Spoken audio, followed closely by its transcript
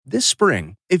This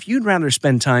spring, if you'd rather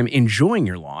spend time enjoying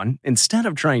your lawn instead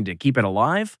of trying to keep it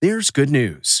alive, there's good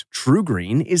news.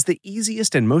 TruGreen is the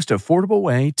easiest and most affordable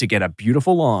way to get a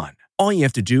beautiful lawn. All you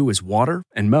have to do is water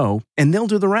and mow, and they'll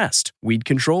do the rest. Weed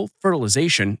control,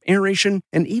 fertilization, aeration,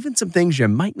 and even some things you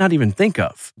might not even think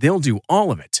of. They'll do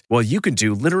all of it, while you can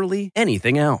do literally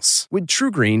anything else. With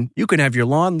TruGreen, you can have your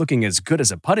lawn looking as good as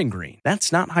a putting green.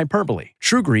 That's not hyperbole.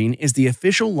 TruGreen is the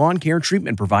official lawn care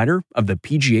treatment provider of the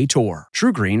PGA Tour.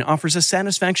 TruGreen offers a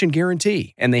satisfaction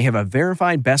guarantee, and they have a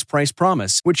verified best price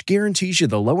promise, which guarantees you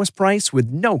the lowest price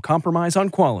with no compromise on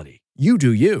quality. You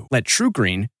do you. Let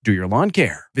TruGreen do your lawn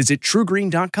care. Visit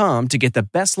TruGreen.com to get the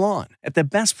best lawn at the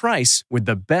best price with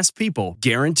the best people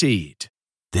guaranteed.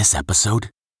 This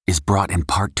episode is brought in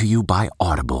part to you by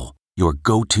Audible, your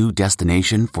go-to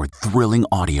destination for thrilling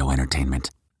audio entertainment.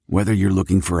 Whether you're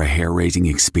looking for a hair-raising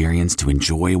experience to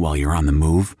enjoy while you're on the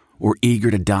move or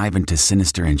eager to dive into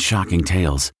sinister and shocking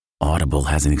tales, Audible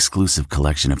has an exclusive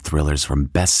collection of thrillers from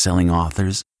best-selling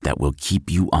authors that will keep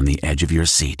you on the edge of your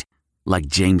seat. Like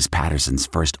James Patterson's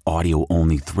first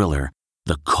audio-only thriller,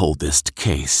 The Coldest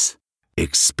Case.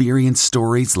 Experience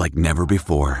stories like never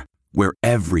before, where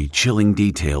every chilling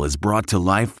detail is brought to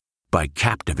life by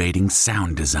captivating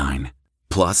sound design.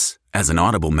 Plus, as an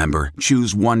Audible member,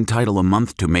 choose one title a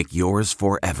month to make yours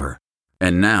forever.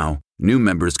 And now, new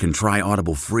members can try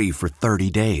Audible free for 30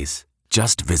 days.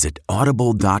 Just visit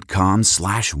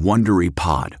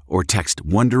audible.com/WonderyPod or text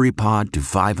WonderyPod to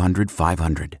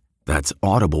 500-500. That's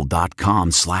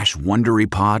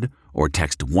audible.com/WonderyPod or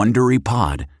text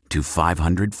WonderyPod to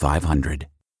 500-500.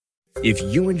 If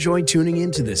you enjoy tuning in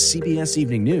to the CBS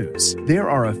Evening News, there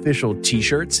are official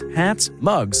t-shirts, hats,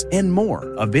 mugs, and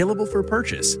more available for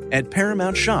purchase at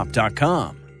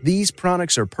ParamountShop.com. These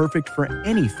products are perfect for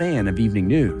any fan of evening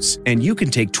news, and you can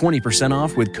take 20%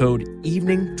 off with code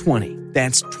EVENING20.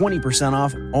 That's 20%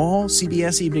 off all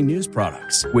CBS Evening News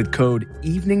products with code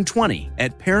EVENING20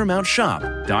 at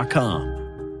ParamountShop.com.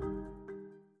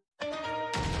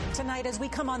 Tonight, as we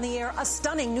come on the air, a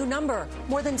stunning new number.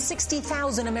 More than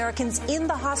 60,000 Americans in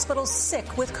the hospital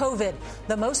sick with COVID,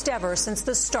 the most ever since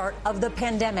the start of the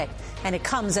pandemic. And it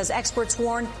comes as experts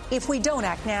warn, if we don't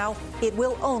act now, it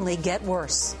will only get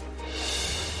worse.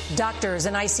 Doctors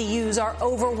and ICUs are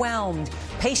overwhelmed.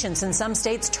 Patients in some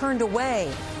states turned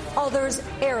away. Others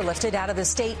airlifted out of the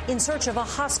state in search of a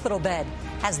hospital bed.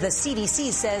 As the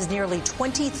CDC says, nearly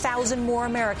 20,000 more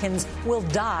Americans will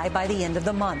die by the end of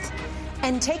the month.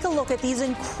 And take a look at these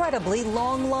incredibly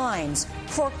long lines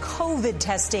for COVID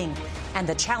testing and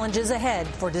the challenges ahead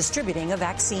for distributing a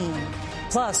vaccine.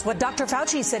 Plus, what Dr.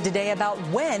 Fauci said today about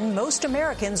when most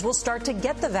Americans will start to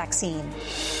get the vaccine.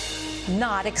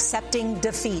 Not accepting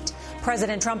defeat.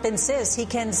 President Trump insists he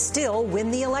can still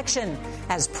win the election,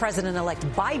 as President-elect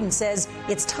Biden says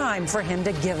it's time for him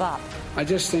to give up. I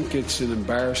just think it's an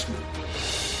embarrassment.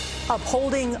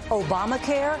 Upholding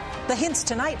Obamacare? The hints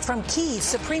tonight from key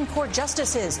Supreme Court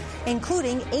justices,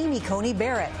 including Amy Coney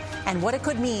Barrett, and what it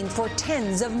could mean for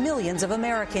tens of millions of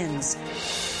Americans.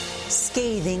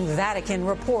 Scathing Vatican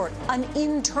report. An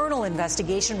internal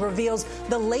investigation reveals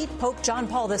the late Pope John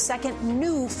Paul II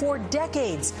knew for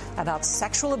decades about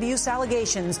sexual abuse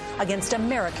allegations against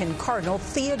American Cardinal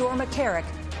Theodore McCarrick,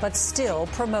 but still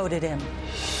promoted him.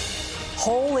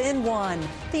 Hole in one.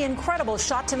 The incredible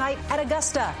shot tonight at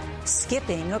Augusta,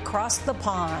 skipping across the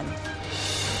pond.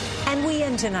 And we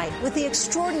end tonight with the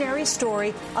extraordinary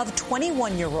story of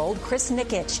 21-year-old Chris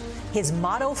Nikich, his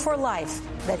motto for life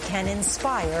that can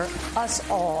inspire us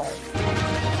all.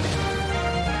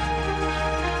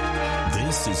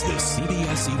 This is the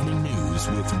CBS Evening News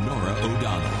with Norah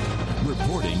O'Donnell,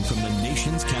 reporting from the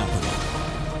nation's capital.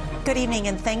 Good evening,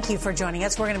 and thank you for joining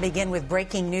us. We're going to begin with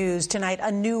breaking news. Tonight,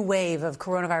 a new wave of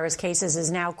coronavirus cases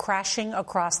is now crashing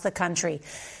across the country,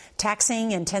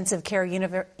 taxing intensive care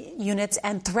units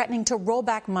and threatening to roll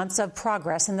back months of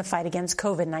progress in the fight against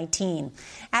COVID-19.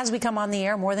 As we come on the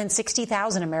air, more than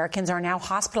 60,000 Americans are now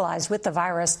hospitalized with the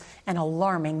virus, an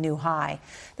alarming new high.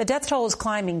 The death toll is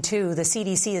climbing, too. The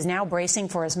CDC is now bracing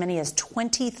for as many as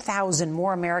 20,000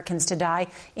 more Americans to die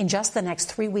in just the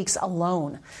next 3 weeks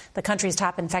alone. The country's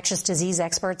top infectious disease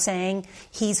expert saying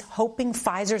he's hoping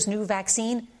Pfizer's new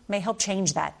vaccine may help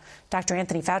change that. Dr.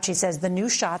 Anthony Fauci says the new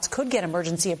shots could get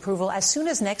emergency approval as soon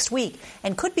as next week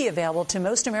and could be available to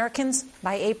most Americans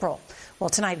by April. Well,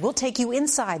 tonight we'll take you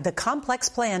inside the complex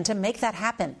plan to make that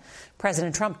happen.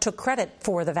 President Trump took credit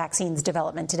for the vaccine's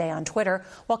development today on Twitter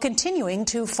while continuing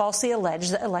to falsely allege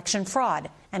the election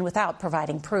fraud and without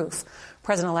providing proof.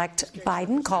 President-elect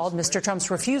Biden called Mr. Trump's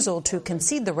refusal to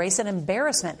concede the race an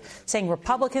embarrassment, saying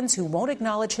Republicans who won't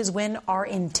acknowledge his win are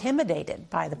intimidated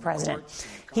by the president.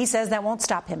 He says that won't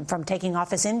stop him from taking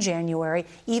office in January,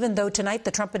 even though tonight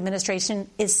the Trump administration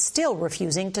is still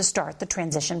refusing to start the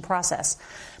transition process.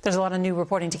 There's a lot of new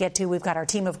reporting to get to. We've got our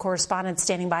team of correspondents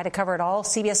standing by to cover it all.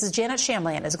 CBS's Janet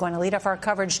Shamlian is going to lead off our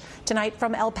coverage tonight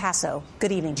from El Paso.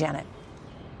 Good evening, Janet.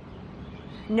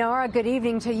 Nora, good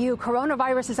evening to you.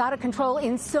 Coronavirus is out of control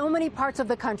in so many parts of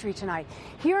the country tonight.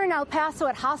 Here in El Paso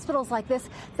at hospitals like this,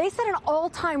 they set an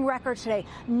all-time record today,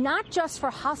 not just for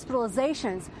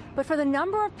hospitalizations, but for the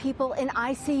number of people in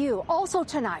ICU. Also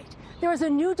tonight, there is a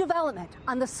new development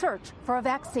on the search for a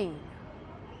vaccine.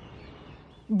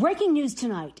 Breaking news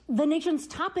tonight. The nation's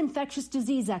top infectious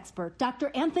disease expert,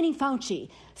 Dr. Anthony Fauci,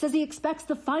 says he expects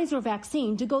the Pfizer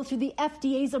vaccine to go through the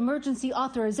FDA's emergency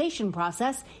authorization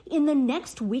process in the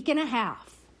next week and a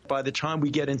half. By the time we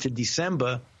get into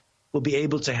December, we'll be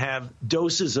able to have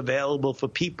doses available for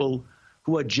people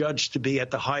who are judged to be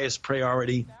at the highest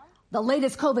priority. The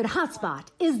latest COVID hotspot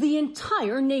is the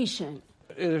entire nation.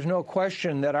 There's no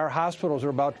question that our hospitals are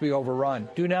about to be overrun.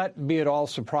 Do not be at all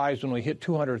surprised when we hit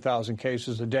 200,000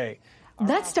 cases a day.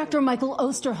 That's Dr. Michael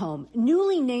Osterholm,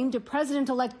 newly named to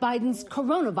President-elect Biden's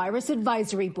Coronavirus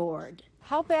Advisory Board.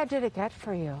 How bad did it get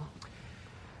for you?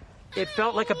 It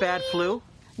felt like a bad flu.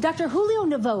 Dr. Julio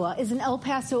Novoa is an El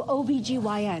Paso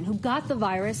OBGYN who got the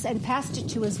virus and passed it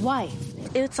to his wife.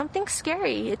 It's something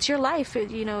scary. It's your life.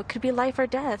 It could be life or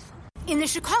death. In the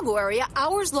Chicago area,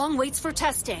 hours-long waits for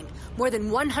testing. More than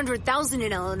 100,000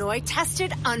 in Illinois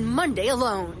tested on Monday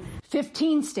alone.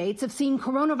 15 states have seen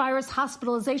coronavirus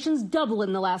hospitalizations double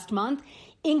in the last month,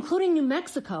 including New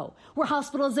Mexico, where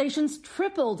hospitalizations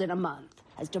tripled in a month,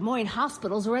 as Des Moines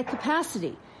hospitals are at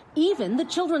capacity, even the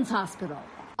Children's Hospital.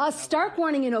 A stark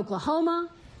warning in Oklahoma.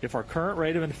 If our current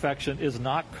rate of infection is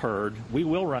not curbed, we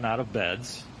will run out of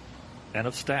beds and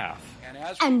of staff.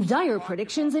 And dire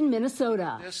predictions in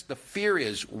Minnesota. The fear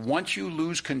is once you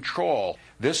lose control,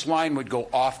 this line would go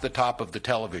off the top of the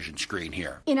television screen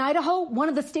here. In Idaho, one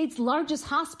of the state's largest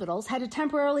hospitals had to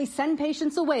temporarily send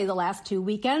patients away the last 2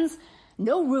 weekends.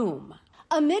 No room.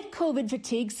 Amid COVID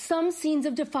fatigue, some scenes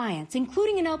of defiance,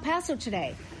 including in El Paso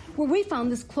today, where we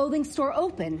found this clothing store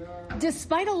open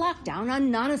despite a lockdown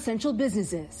on non-essential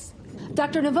businesses.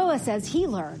 Dr. Novoa says he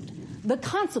learned the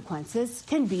consequences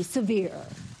can be severe.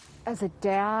 As a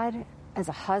dad, as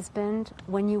a husband,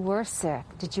 when you were sick,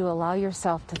 did you allow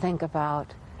yourself to think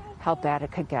about how bad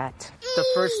it could get? The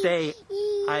first day,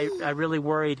 I really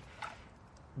worried,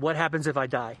 what happens if I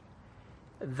die?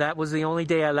 That was the only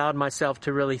day I allowed myself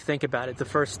to really think about it, the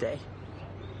first day.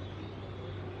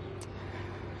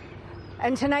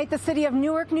 And tonight, the city of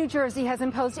Newark, New Jersey has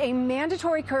imposed a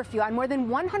mandatory curfew on more than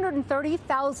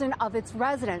 130,000 of its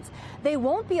residents. They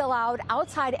won't be allowed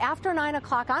outside after 9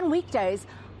 o'clock on weekdays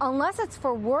unless it's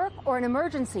for work or an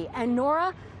emergency. And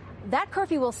Nora, that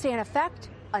curfew will stay in effect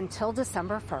until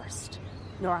December 1st.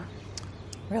 Nora.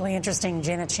 Really interesting,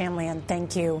 Janet Shamlian.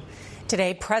 Thank you.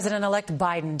 Today, President-elect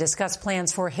Biden discussed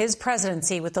plans for his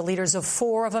presidency with the leaders of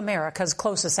 4 of America's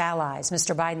closest allies.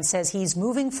 Mr. Biden says he's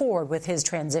moving forward with his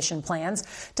transition plans,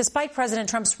 despite President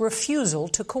Trump's refusal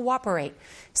to cooperate.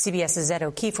 CBS's Ed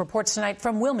O'Keefe reports tonight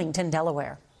from Wilmington,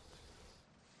 Delaware.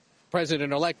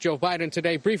 President-elect Joe Biden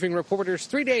today briefing reporters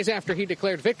 3 days after he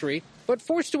declared victory, but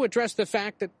forced to address the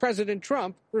fact that President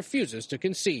Trump refuses to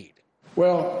concede.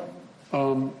 Well,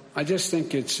 I just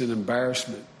think it's an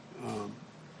embarrassment.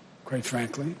 Quite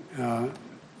frankly,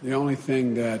 the only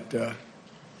thing that,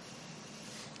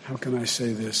 how can I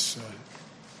say this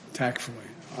tactfully?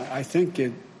 I think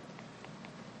it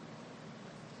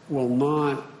will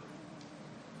not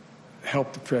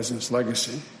help the president's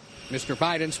legacy. Mr.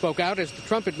 Biden spoke out as the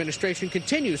Trump administration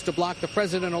continues to block the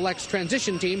president-elect's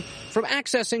transition team from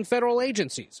accessing federal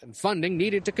agencies and funding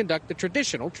needed to conduct the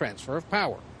traditional transfer of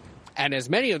power. And as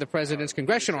many of the president's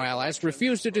congressional allies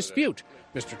refuse to dispute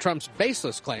Mr. Trump's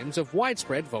baseless claims of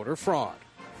widespread voter fraud.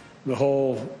 The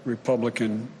whole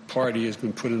Republican Party has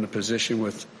been put in a position,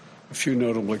 with a few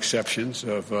notable exceptions,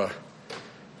 of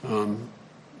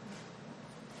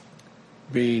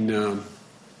being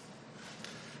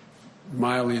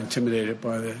mildly intimidated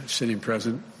by the sitting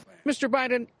president. Mr.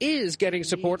 Biden is getting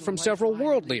support from several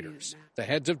world leaders, the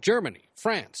heads of Germany,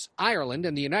 France, Ireland,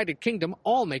 and the United Kingdom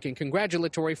all making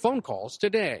congratulatory phone calls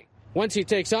today. Once he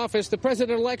takes office, the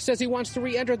president-elect says he wants to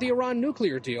re-enter the Iran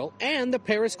nuclear deal and the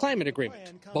Paris Climate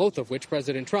Agreement, both of which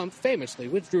President Trump famously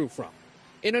withdrew from.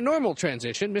 In a normal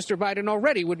transition, Mr. Biden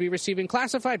already would be receiving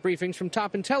classified briefings from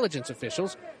top intelligence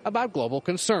officials about global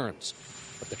concerns.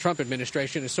 But the Trump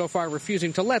administration is so far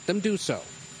refusing to let them do so.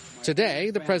 Today,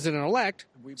 the president-elect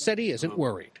said he isn't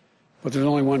worried. But there's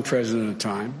only one president at a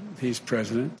time. He's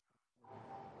president.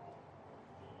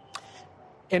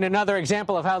 In another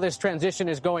example of how this transition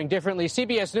is going differently,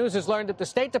 CBS News has learned that the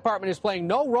State Department is playing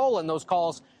no role in those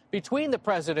calls between the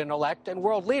president-elect and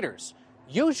world leaders.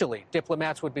 Usually,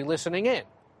 diplomats would be listening in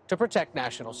to protect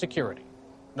national security.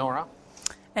 Nora?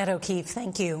 Ed O'Keefe,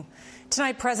 thank you.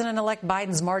 Tonight, President-elect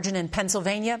Biden's margin in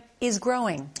Pennsylvania is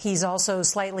growing. He's also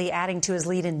slightly adding to his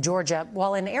lead in Georgia,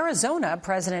 while in Arizona,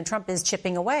 President Trump is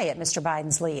chipping away at Mr.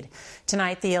 Biden's lead.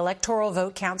 Tonight, the electoral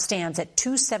vote count stands at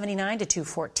 279 to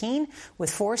 214, with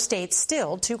 4 states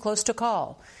still too close to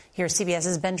call. Here's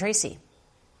CBS's Ben Tracy.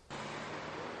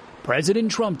 President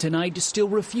Trump tonight still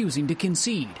refusing to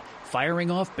concede,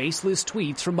 firing off baseless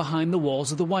tweets from behind the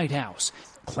walls of the White House,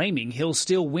 claiming he'll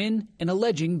still win and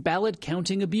alleging ballot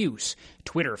counting abuse.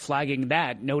 Twitter flagging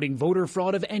that, noting voter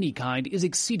fraud of any kind is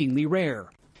exceedingly rare.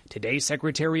 Today,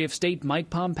 Secretary of State Mike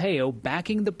Pompeo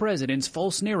backing the president's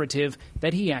false narrative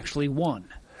that he actually won.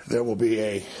 There will be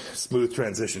a smooth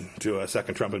transition to a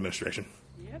second Trump administration.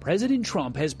 President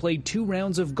Trump has played 2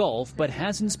 rounds of golf but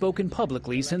hasn't spoken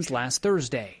publicly since last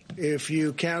Thursday. If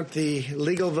you count the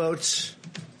legal votes,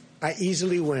 I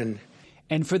easily win.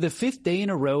 And for the 5th day in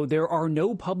a row, there are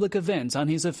no public events on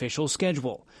his official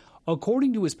schedule.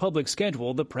 According to his public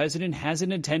schedule, the president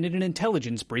hasn't attended an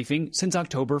intelligence briefing since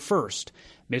October 1st.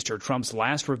 Mr. Trump's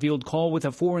last revealed call with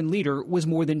a foreign leader was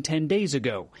more than 10 days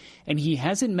ago, and he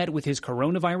hasn't met with his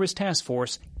coronavirus task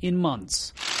force in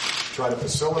months. Try to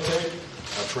facilitate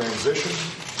a transition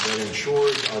that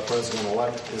ensures our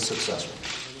president-elect is successful.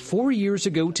 4 years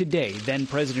ago today, then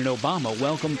President Obama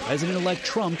welcomed President-elect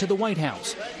Trump to the White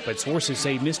House. But sources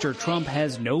say Mr. Trump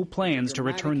has no plans to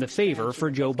return the favor for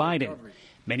Joe Biden.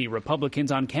 Many Republicans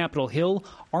on Capitol Hill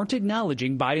aren't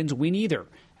acknowledging Biden's win either,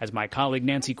 as my colleague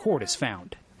Nancy Cordes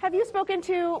found. Have you spoken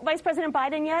to Vice President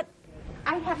Biden yet?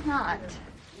 I have not.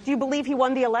 Do you believe he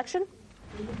won the election?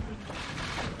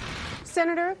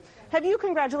 Senator, have you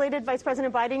congratulated Vice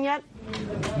President Biden yet?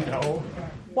 No.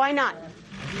 Why not?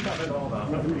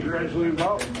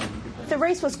 The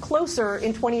race was closer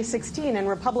in 2016, and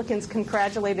Republicans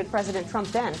congratulated President Trump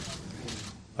then.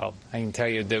 Well, I can tell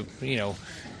you that,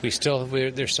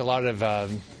 there's a lot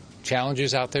of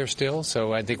challenges out there still,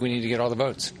 so I think we need to get all the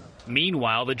votes.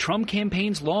 Meanwhile, the Trump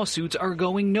campaign's lawsuits are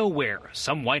going nowhere.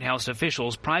 Some White House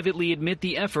officials privately admit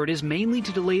the effort is mainly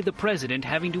to delay the president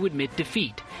having to admit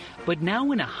defeat. But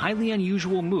now, in a highly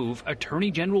unusual move,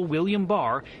 Attorney General William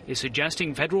Barr is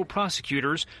suggesting federal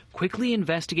prosecutors quickly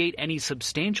investigate any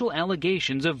substantial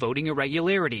allegations of voting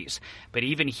irregularities. But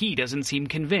even he doesn't seem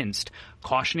convinced,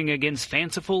 cautioning against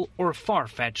fanciful or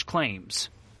far-fetched claims.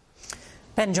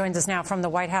 Ben joins us now from the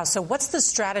White House. So what's the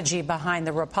strategy behind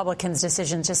the Republicans'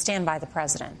 decision to stand by the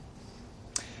president?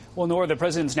 Well, Nora, the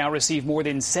president's now received more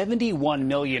than 71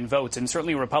 million votes, and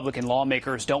certainly Republican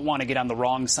lawmakers don't want to get on the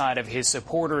wrong side of his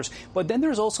supporters. But then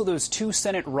there's also those 2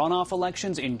 Senate runoff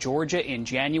elections in Georgia in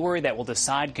January that will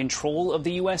decide control of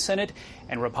the U.S. Senate,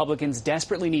 and Republicans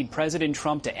desperately need President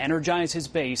Trump to energize his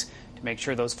base to make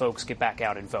sure those folks get back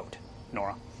out and vote.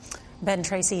 Nora. Ben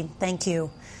Tracy, thank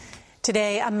you.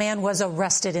 Today, a man was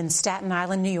arrested in Staten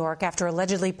Island, New York, after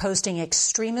allegedly posting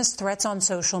extremist threats on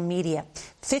social media.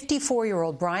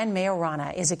 54-year-old Brian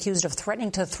Majorana is accused of threatening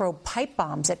to throw pipe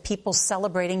bombs at people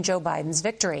celebrating Joe Biden's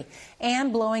victory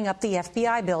and blowing up the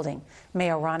FBI building.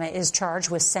 Majorana is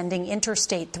charged with sending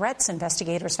interstate threats.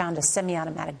 Investigators found a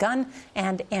semi-automatic gun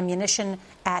and ammunition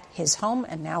at his home,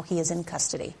 and now he is in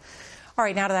custody. All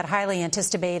right, now to that highly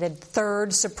anticipated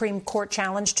 3rd Supreme Court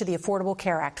challenge to the Affordable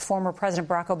Care Act, former President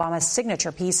Barack Obama's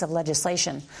signature piece of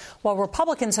legislation. While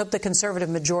Republicans hope the conservative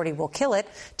majority will kill it,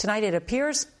 tonight it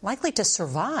appears likely to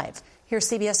survive. Here's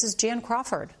CBS's Jan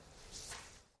Crawford.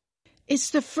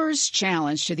 It's the first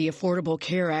challenge to the Affordable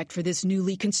Care Act for this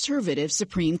newly conservative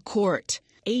Supreme Court.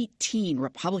 18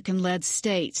 Republican-led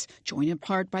states, joined in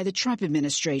part by the Trump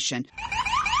administration,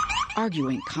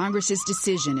 arguing Congress's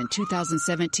decision in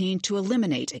 2017 to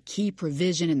eliminate a key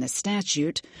provision in the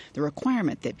statute. The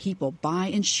requirement that people buy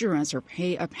insurance or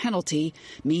pay a penalty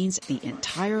means the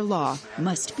entire law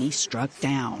must be struck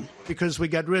down. Because we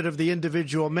got rid of the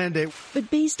individual mandate. But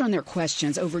based on their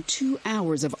questions, over 2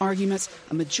 hours of arguments,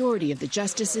 a majority of the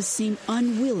justices seem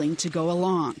unwilling to go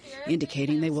along,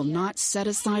 indicating they will not set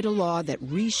aside a law that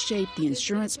reshaped the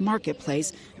insurance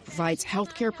marketplace and provides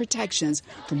health care protections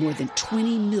for more than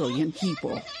 20 million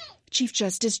people. Chief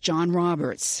Justice John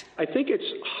Roberts. I think it's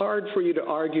hard for you to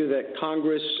argue that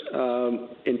Congress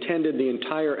intended the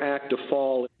entire act to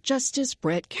fall. Justice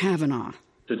Brett Kavanaugh.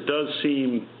 It does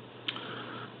seem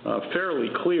fairly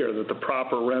clear that the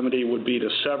proper remedy would be to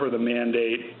sever the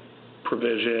mandate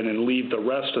provision and leave the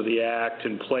rest of the act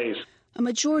in place. A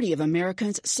majority of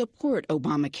Americans support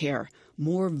Obamacare.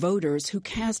 More voters who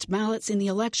cast ballots in the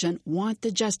election want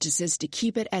the justices to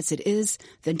keep it as it is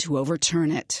than to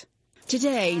overturn it.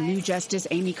 Today, new Justice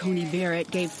Amy Coney Barrett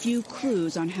gave few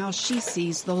clues on how she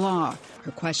sees the law.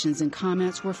 Her questions and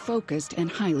comments were focused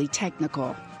and highly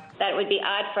technical. That it would be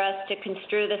odd for us to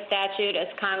construe the statute as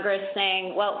Congress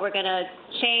saying, well, we're going to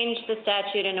change the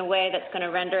statute in a way that's going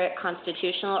to render it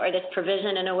constitutional, or this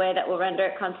provision in a way that will render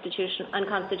it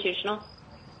unconstitutional.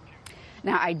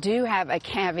 Now, I do have a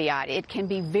caveat. It can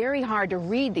be very hard to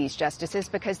read these justices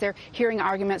because they're hearing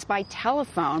arguments by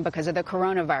telephone because of the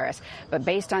coronavirus. But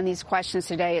based on these questions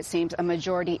today, it seems a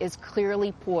majority is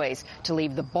clearly poised to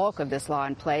leave the bulk of this law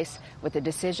in place with a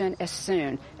decision as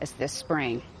soon as this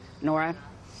spring. Nora?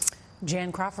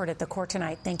 Jan Crawford at the court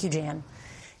tonight. Thank you, Jan.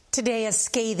 Today, a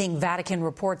scathing Vatican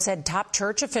report said top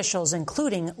church officials,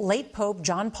 including late Pope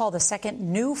John Paul II,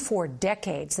 knew for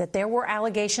decades that there were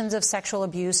allegations of sexual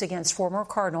abuse against former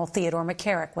Cardinal Theodore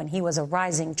McCarrick when he was a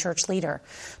rising church leader.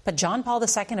 But John Paul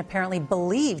II apparently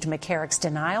believed McCarrick's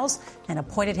denials and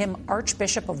appointed him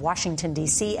Archbishop of Washington,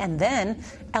 D.C., and then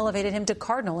elevated him to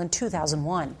Cardinal in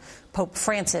 2001. Pope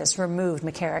Francis removed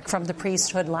McCarrick from the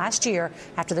priesthood last year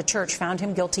after the church found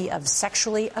him guilty of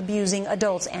sexually abusing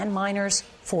adults and minors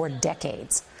for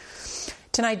decades.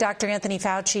 Tonight, Dr. Anthony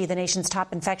Fauci, the nation's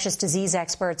top infectious disease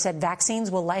expert, said vaccines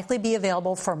will likely be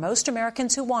available for most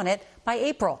Americans who want it by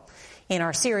April. In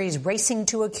our series, Racing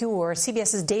to a Cure,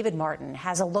 CBS's David Martin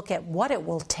has a look at what it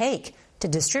will take to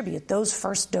distribute those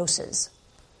first doses.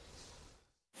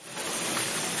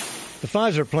 The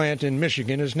Pfizer plant in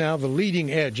Michigan is now the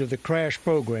leading edge of the CRASH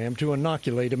program to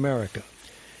inoculate America.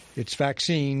 Its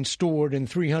vaccine stored in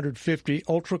 350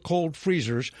 ultra-cold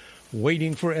freezers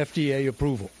waiting for FDA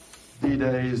approval.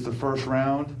 D-Day is the first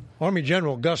round. Army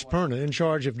General Gus Perna, in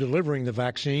charge of delivering the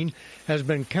vaccine, has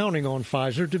been counting on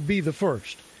Pfizer to be the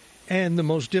first and the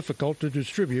most difficult to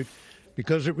distribute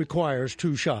because it requires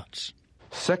 2 shots.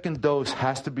 Second dose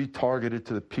has to be targeted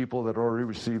to the people that already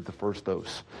received the first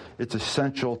dose. It's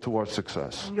essential to our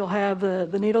success. You'll have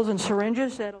the needles and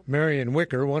syringes. Marion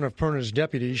Wicker, one of Perna's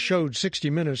deputies, showed 60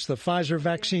 Minutes the Pfizer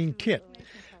vaccine kit,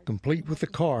 complete with the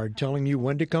card telling you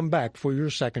when to come back for your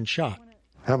second shot.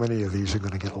 How many of these are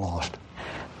going to get lost?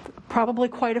 Probably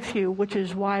quite a few, which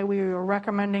is why we are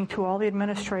recommending to all the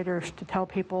administrators to tell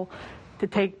people to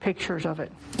take pictures of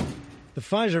it. The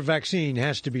Pfizer vaccine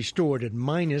has to be stored at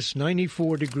minus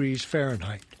 94 degrees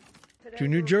Fahrenheit. To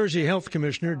New Jersey Health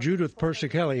Commissioner Judith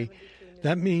Persicelli,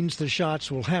 that means the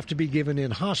shots will have to be given in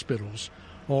hospitals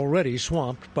already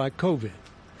swamped by COVID.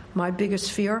 My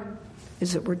biggest fear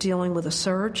is that we're dealing with a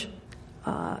surge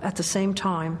at the same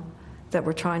time that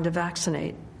we're trying to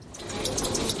vaccinate.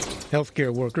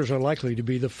 Healthcare workers are likely to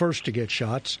be the first to get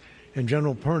shots, and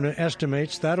General Perna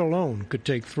estimates that alone could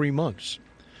take 3 months.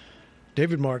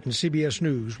 David Martin, CBS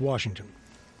News, Washington.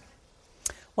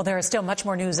 Well, there is still much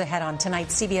more news ahead on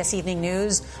tonight's CBS Evening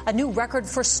News. A new record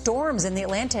for storms in the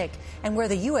Atlantic and where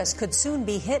the U.S. could soon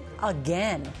be hit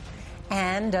again.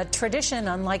 And a tradition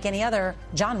unlike any other,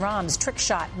 Jon Rahm's trick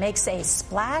shot makes a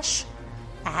splash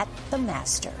at the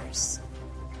Masters.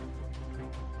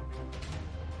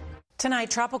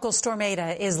 Tonight, Tropical Storm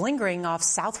Eta is lingering off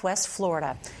southwest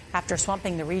Florida. After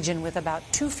swamping the region with about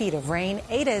 2 feet of rain,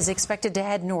 Eta is expected to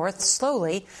head north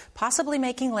slowly, possibly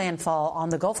making landfall on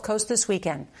the Gulf Coast this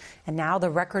weekend. And now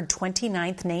the record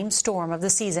 29th named storm of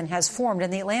the season has formed in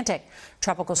the Atlantic.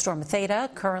 Tropical Storm Theta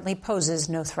currently poses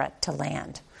no threat to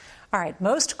land. All right,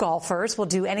 most golfers will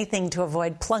do anything to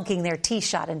avoid plunking their tee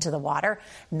shot into the water.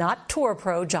 Not Tour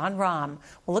pro Jon Rahm.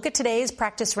 Well, look at today's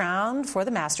practice round for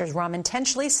the Masters. Rahm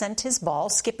intentionally sent his ball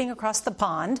skipping across the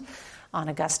pond on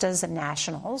Augusta's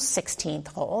Nationals 16th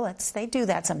hole. They do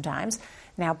that sometimes.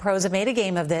 Now, pros have made a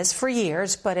game of this for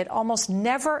years, but it almost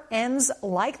never ends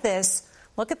like this.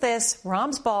 Look at this.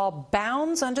 Rahm's ball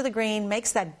bounds under the green,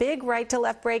 makes that big right to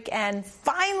left break, and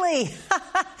finally,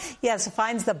 yes,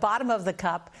 finds the bottom of the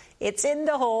cup. It's in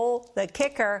the hole. The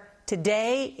kicker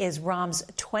today is Rahm's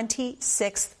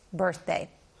 26th birthday.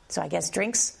 So I guess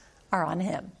drinks are on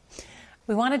him.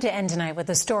 We wanted to end tonight with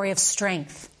a story of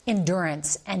strength,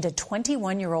 endurance, and a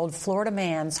 21-year-old Florida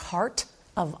man's heart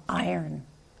of iron.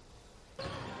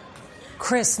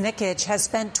 Chris Nikic has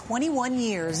spent 21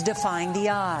 years defying the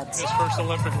odds. His first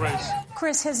Olympic race.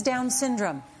 Chris has Down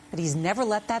syndrome, but he's never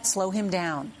let that slow him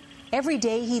down. Every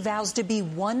day he vows to be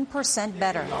 1%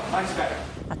 better.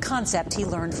 A concept he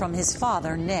learned from his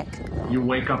father, Nick. You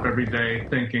wake up every day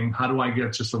thinking, how do I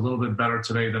get just a little bit better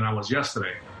today than I was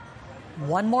yesterday?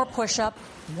 One more push-up,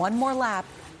 one more lap,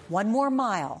 one more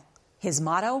mile. His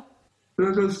motto?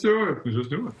 Just do it. You just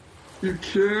do it. You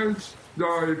can't,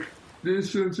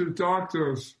 listen to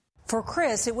doctors. For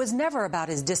Chris, it was never about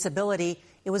his disability.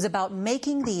 It was about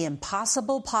making the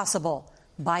impossible possible.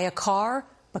 Buy a car,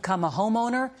 become a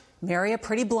homeowner, marry a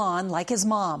pretty blonde like his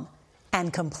mom,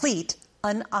 and complete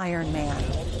an Ironman.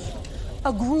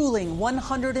 A grueling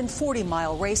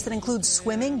 140-mile race that includes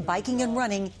swimming, biking, and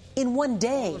running in one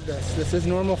day. This is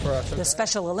normal for us. The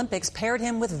Special Olympics paired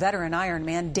him with veteran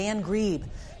Ironman Dan Grieb.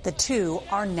 The two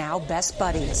are now best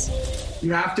buddies.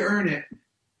 You have to earn it.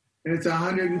 And it's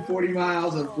 140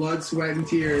 miles of blood, sweat, and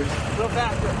tears. Go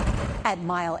faster. At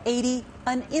mile 80,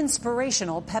 an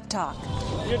inspirational pep talk.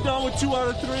 You're done with 2 out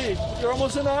of 3. You're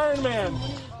almost an Ironman.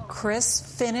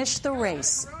 Chris finished the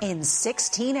race in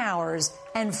 16 hours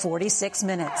and 46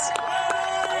 minutes.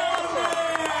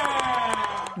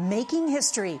 Making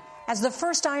history as the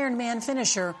first Ironman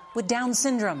finisher with Down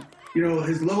syndrome. You know,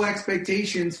 his low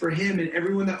expectations for him and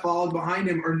everyone that followed behind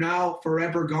him are now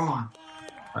forever gone.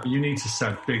 You need to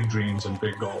set big dreams and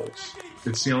big goals.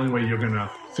 It's the only way you're going to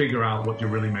figure out what you're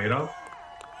really made of.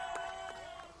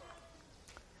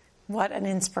 What an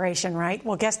inspiration, right?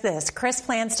 Well, guess this. Chris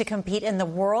plans to compete in the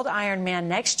World Ironman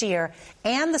next year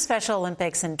and the Special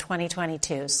Olympics in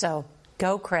 2022. So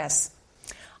go, Chris.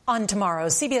 On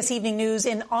tomorrow's CBS Evening News,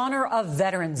 in honor of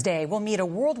Veterans Day, we'll meet a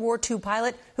World War II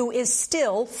pilot who is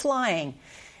still flying.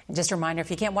 And just a reminder, if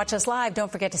you can't watch us live,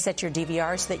 don't forget to set your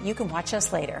DVR so that you can watch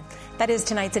us later. That is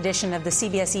tonight's edition of the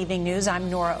CBS Evening News. I'm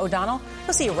Norah O'Donnell.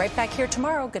 We'll see you right back here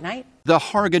tomorrow. Good night. The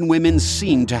Hargan women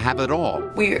seemed to have it all.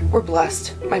 We were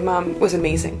blessed. My mom was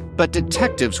amazing. But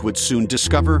detectives would soon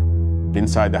discover...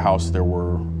 Inside the house, there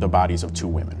were the bodies of 2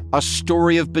 women. A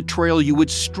story of betrayal you would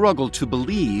struggle to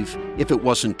believe if it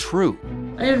wasn't true.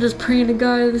 I am just praying to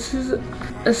God, this is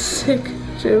a sick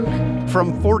joke.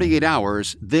 From 48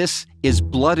 Hours, this is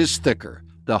Blood is Thicker,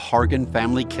 The Hargan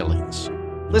Family Killings.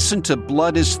 Listen to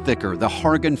Blood is Thicker, The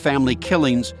Hargan Family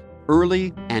Killings,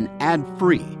 early and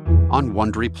ad-free on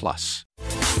Wondery Plus.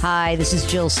 Hi, this is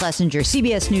Jill Schlesinger,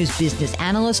 CBS News business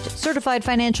analyst, certified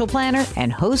financial planner,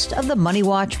 and host of the Money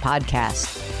Watch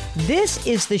podcast. This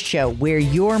is the show where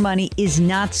your money is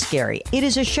not scary. It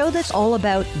is a show that's all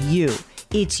about you.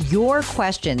 It's your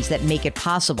questions that make it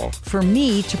possible for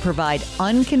me to provide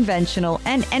unconventional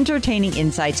and entertaining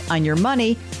insights on your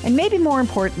money, and maybe more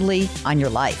importantly, on your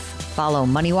life. Follow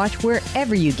Money Watch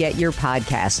wherever you get your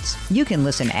podcasts. You can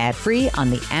listen ad-free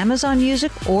on the Amazon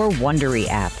Music or Wondery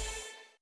app.